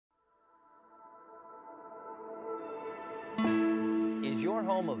Is your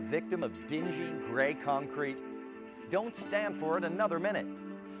home a victim of dingy, gray concrete? Don't stand for it another minute.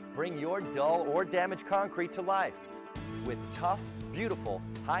 Bring your dull or damaged concrete to life with tough, beautiful,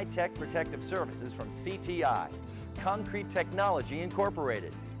 high-tech protective surfaces from CTi, Concrete Technology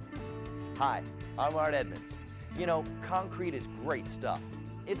Incorporated. Hi, I'm Art Edmonds. You know, concrete is great stuff.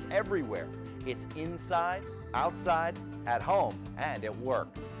 It's everywhere. It's inside, outside, at home, and at work.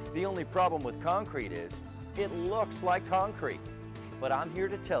 The only problem with concrete is it looks like concrete. But I'm here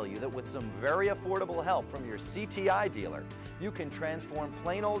to tell you that with some very affordable help from your CTi dealer, you can transform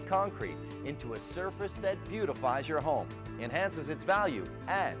plain old concrete into a surface that beautifies your home, enhances its value,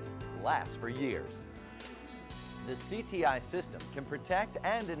 and lasts for years. The CTi System can protect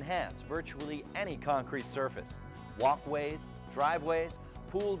and enhance virtually any concrete surface. Walkways, driveways,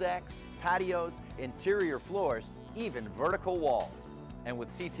 pool decks, patios, interior floors, even vertical walls. And with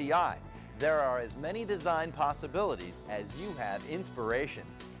CTi, there are as many design possibilities as you have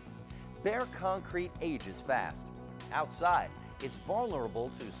inspirations. Bare concrete ages fast. Outside, it's vulnerable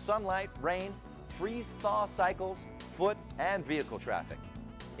to sunlight, rain, freeze-thaw cycles, foot and vehicle traffic.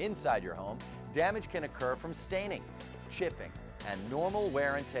 Inside your home, damage can occur from staining, chipping, and normal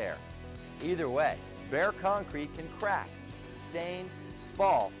wear and tear. Either way, bare concrete can crack, stain,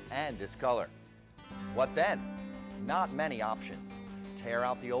 spall, and discolor. What then? Not many options. Tear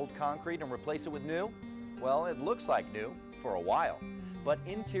out the old concrete and replace it with new? Well, it looks like new for a while. But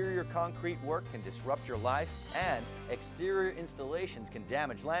interior concrete work can disrupt your life, and exterior installations can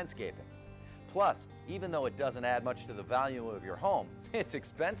damage landscaping. Plus, even though it doesn't add much to the value of your home, it's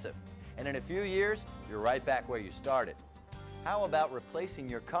expensive. And in a few years, you're right back where you started. How about replacing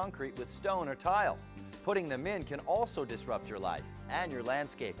your concrete with stone or tile? Putting them in can also disrupt your life and your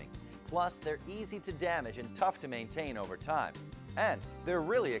landscaping. Plus, they're easy to damage and tough to maintain over time. And they're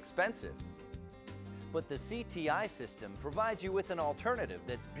really expensive. But the CTi System provides you with an alternative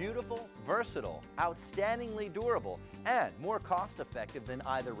that's beautiful, versatile, outstandingly durable, and more cost-effective than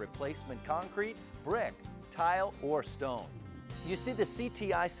either replacement concrete, brick, tile, or stone. You see, the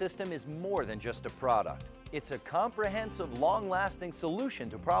CTi System is more than just a product. It's a comprehensive, long-lasting solution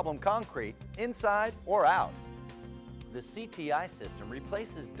to problem concrete, inside or out. The CTi System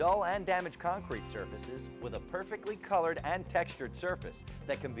replaces dull and damaged concrete surfaces with a perfectly colored and textured surface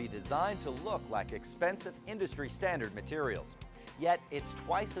that can be designed to look like expensive industry-standard materials. Yet it's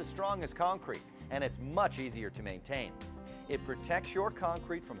twice as strong as concrete, and it's much easier to maintain. It protects your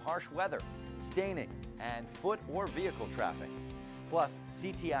concrete from harsh weather, staining, and foot or vehicle traffic. Plus,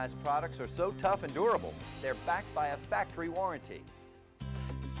 CTi's products are so tough and durable, they're backed by a factory warranty.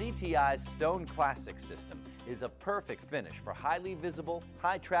 CTi's Stone Classic system is a perfect finish for highly visible,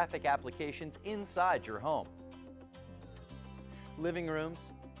 high-traffic applications inside your home. Living rooms,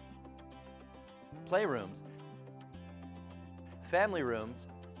 playrooms, family rooms,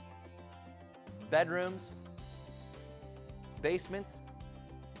 bedrooms, basements,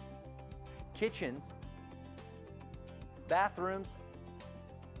 kitchens, bathrooms,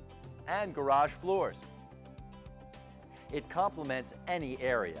 and garage floors. It complements any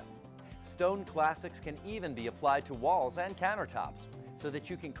area. Stone Classics can even be applied to walls and countertops so that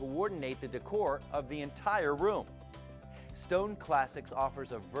you can coordinate the decor of the entire room. Stone Classics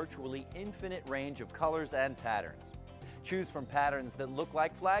offers a virtually infinite range of colors and patterns. Choose from patterns that look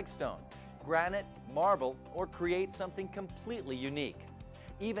like flagstone, granite, marble, or create something completely unique.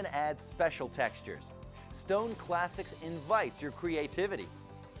 Even add special textures. Stone Classics invites your creativity.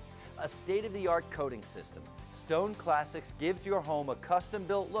 A state-of-the-art coating system, Stone Classics gives your home a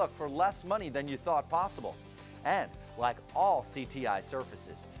custom-built look for less money than you thought possible. And like all CTi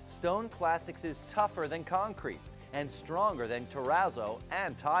surfaces, Stone Classics is tougher than concrete and stronger than terrazzo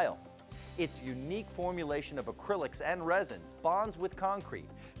and tile. Its unique formulation of acrylics and resins bonds with concrete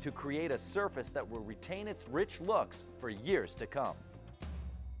to create a surface that will retain its rich looks for years to come.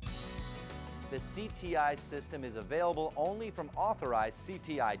 The CTi System is available only from authorized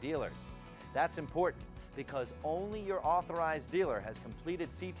CTi dealers. That's important because only your authorized dealer has completed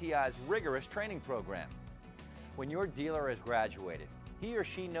CTi's rigorous training program. When your dealer has graduated, he or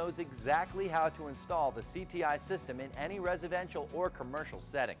she knows exactly how to install the CTi System in any residential or commercial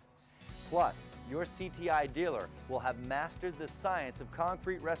setting. Plus, your CTi dealer will have mastered the science of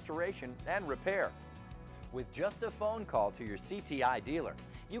concrete restoration and repair. With just a phone call to your CTi dealer,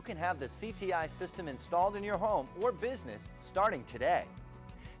 you can have the CTi System installed in your home or business starting today.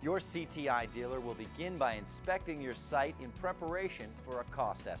 Your CTi dealer will begin by inspecting your site in preparation for a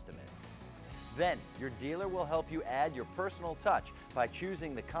cost estimate. Then, your dealer will help you add your personal touch by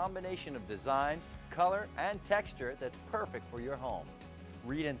choosing the combination of design, color, and texture that's perfect for your home.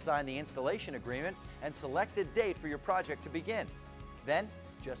 Read and sign the installation agreement and select a date for your project to begin. Then,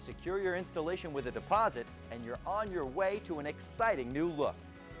 just secure your installation with a deposit and you're on your way to an exciting new look.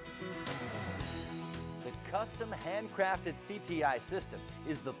 The custom handcrafted CTi System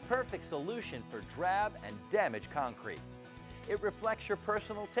is the perfect solution for drab and damaged concrete. It reflects your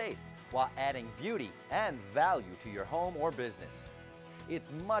personal taste while adding beauty and value to your home or business. It's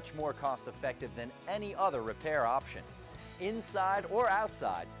much more cost-effective than any other repair option. Inside or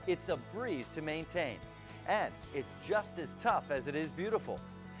outside, it's a breeze to maintain. And it's just as tough as it is beautiful.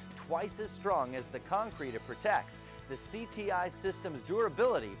 Twice as strong as the concrete it protects, the CTi System's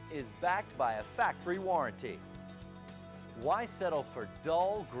durability is backed by a factory warranty. Why settle for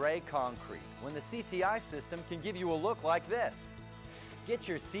dull gray concrete when the CTi System can give you a look like this? Get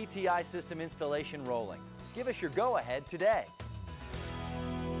your CTi System installation rolling. Give us your go-ahead today.